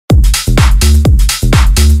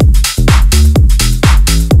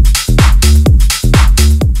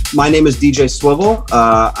My name is DJ Swivel.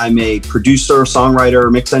 I'm a producer,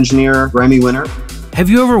 songwriter, mix engineer, Grammy winner. Have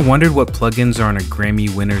you ever wondered what plugins are on a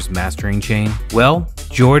Grammy Winner's mastering chain? Well,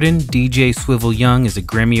 Jordan DJ Swivel Young is a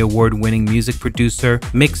Grammy Award-winning music producer,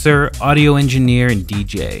 mixer, audio engineer, and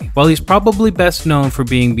DJ. While he's probably best known for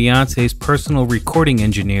being Beyoncé's personal recording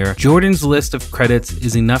engineer, Jordan's list of credits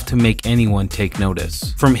is enough to make anyone take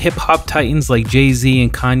notice. From hip-hop titans like Jay-z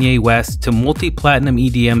and Kanye West to multi-platinum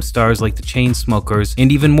EDM stars like the Chainsmokers, and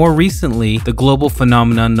even more recently, the global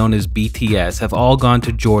phenomenon known as BTS have all gone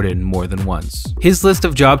to Jordan more than once. His list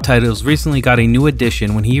of job titles recently got a new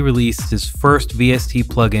addition when he released his first VST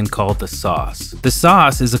plugin called The Sauce. The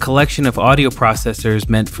Sauce is a collection of audio processors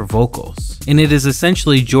meant for vocals, and it is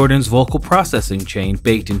essentially Jordan's vocal processing chain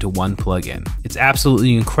baked into one plugin. It's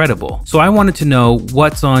absolutely incredible. So I wanted to know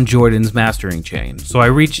what's on Jordan's mastering chain. So I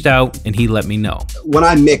reached out and he let me know. When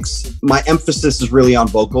I mix, my emphasis is really on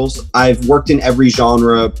vocals. I've worked in every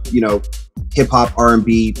genre, hip hop,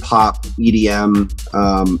 R&B, pop, EDM,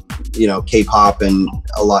 K-pop, and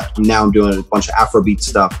a lot. Now I'm doing a bunch of Afrobeat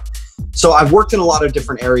stuff. So I've worked in a lot of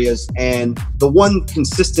different areas, and the one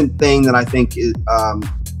consistent thing that I think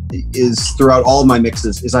is throughout all of my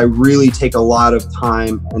mixes is I really take a lot of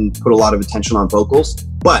time and put a lot of attention on vocals.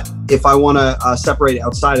 But if I want to separate it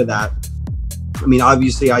outside of that, I mean,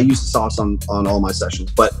 obviously I use the Sauce on all my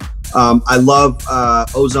sessions, but I love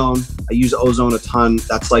Ozone. I use Ozone a ton.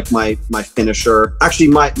 That's like my finisher. Actually,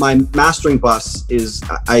 my mastering bus is,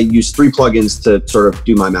 I use 3 plugins to sort of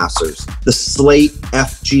do my masters. The Slate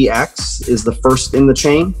FGX is the first in the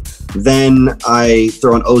chain. Then I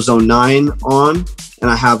throw an Ozone 9 on, and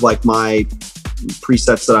I have like my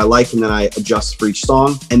presets that I like, and then I adjust for each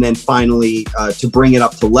song. And then finally, to bring it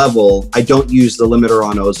up to level, I don't use the limiter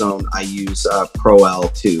on Ozone. I use Pro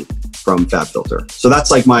L2 from FabFilter. So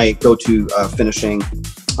that's like my go-to finishing.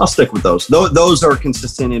 I'll stick with those. Those are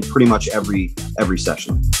consistent in pretty much every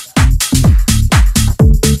session.